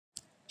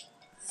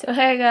So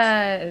hey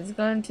guys,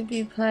 going to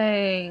be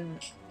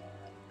playing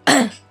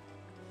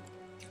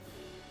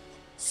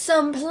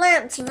some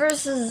Plants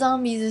vs.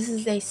 Zombies. This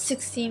is a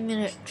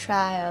 16-minute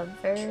trial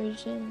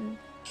version.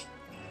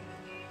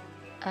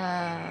 So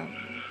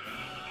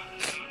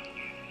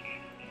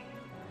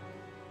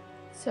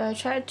I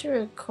tried to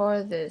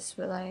record this,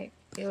 but like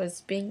it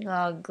was being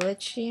all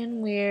glitchy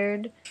and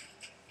weird.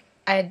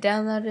 I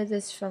downloaded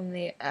this from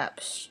the App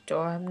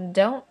Store.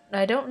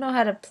 I don't know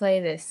how to play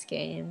this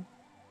game.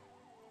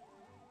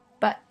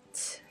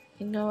 But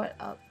you know what?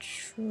 I'll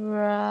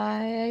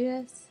try, I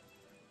guess.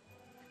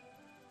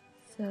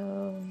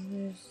 So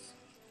there's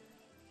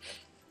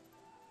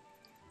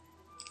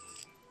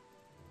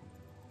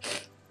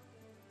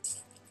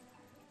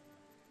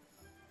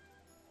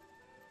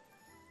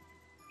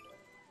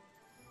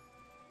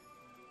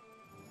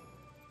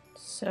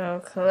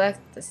collect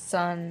the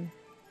sun.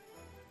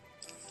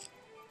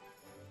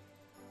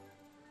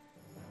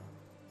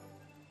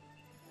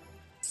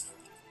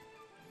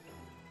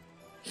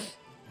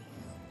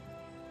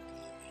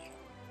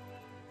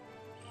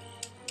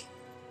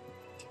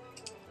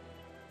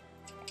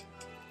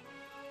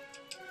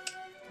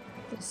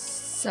 The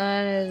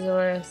sun is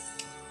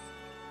worth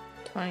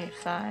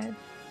 25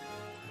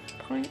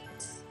 points.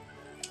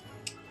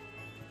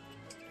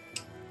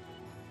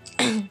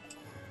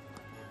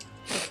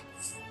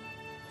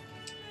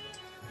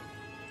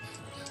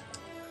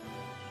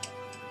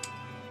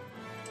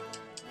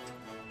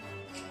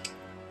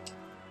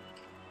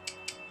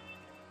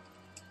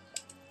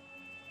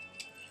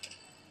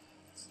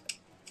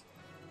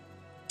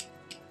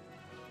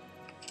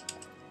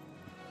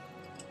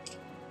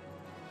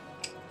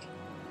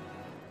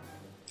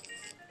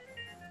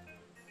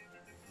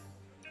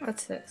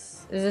 What's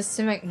this? Is this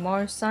to make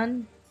more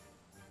sun?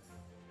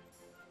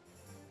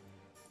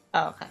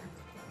 Oh, okay.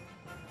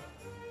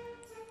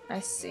 I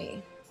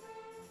see.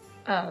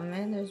 Oh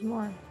man, there's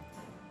more.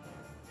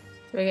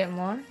 Do we get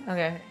more?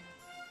 Okay.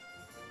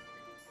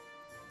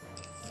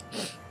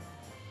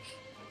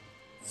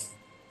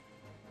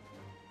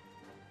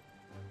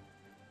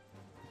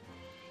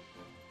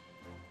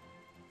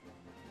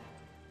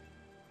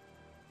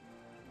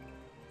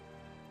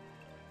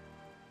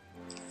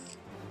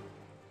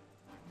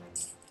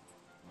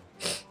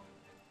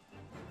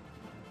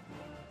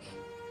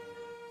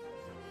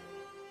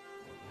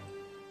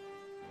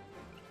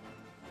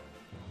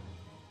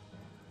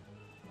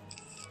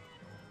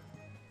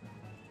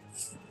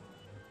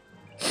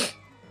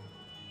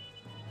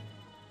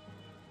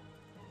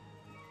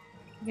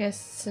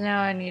 Guess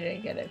now I need to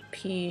get a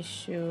pea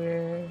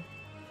shooter.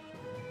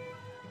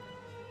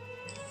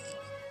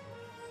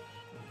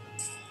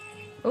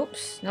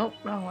 Oops, nope,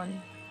 wrong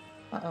one.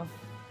 Uh-oh.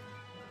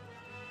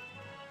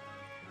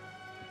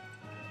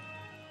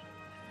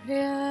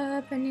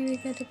 Yep, I need to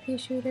get a pea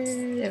shooter.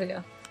 There we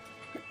go.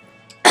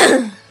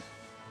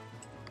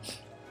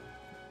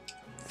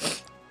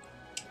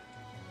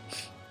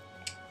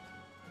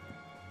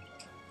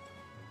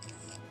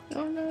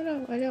 No, no,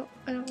 no, I don't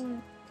want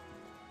it.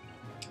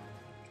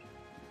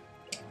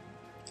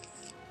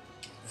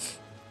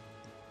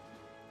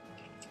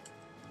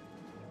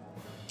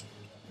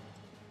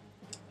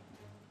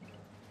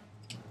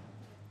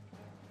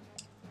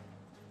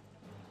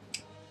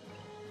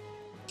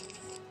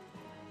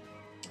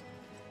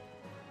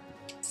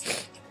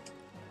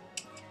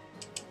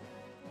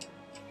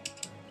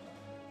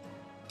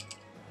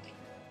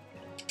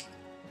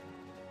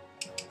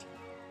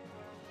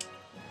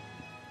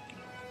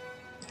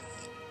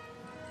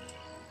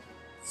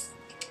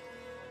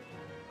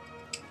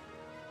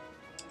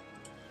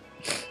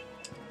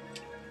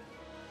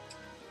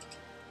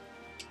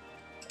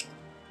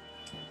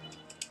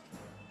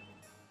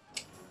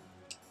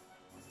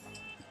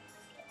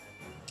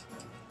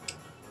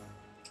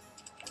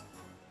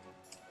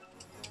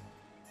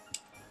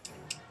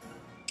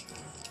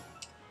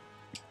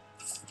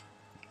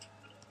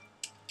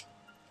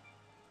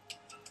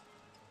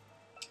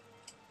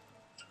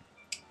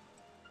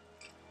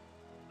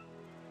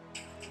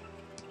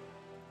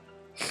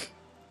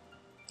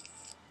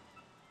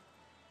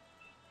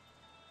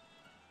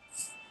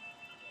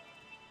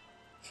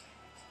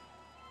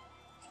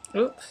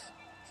 Oops.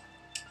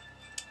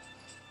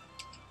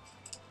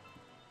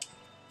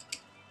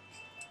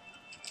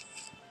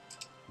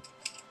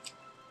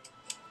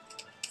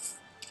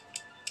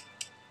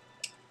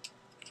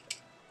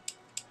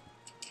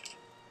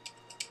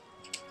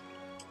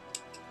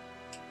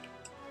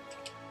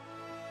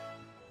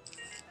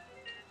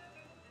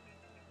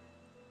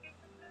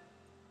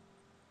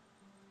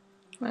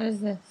 What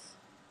is this?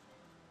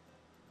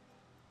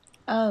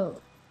 Oh.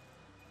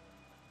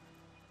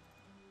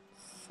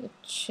 It's a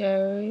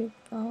cherry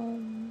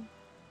bomb.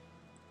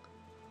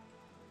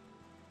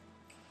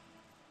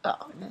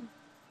 Oh man.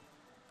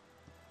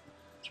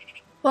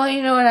 Well,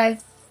 you know what, I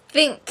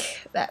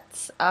think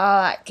that's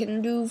all I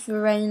can do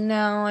for right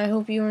now. I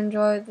hope you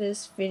enjoyed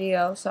this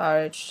video.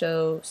 Sorry it's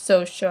so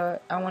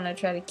short. I want to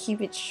try to keep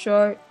it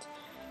short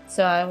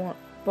so I won't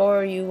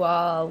bore you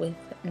all with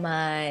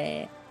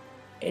my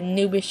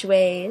noobish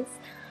ways.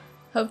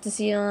 Hope to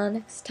see you all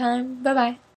next time. Bye bye.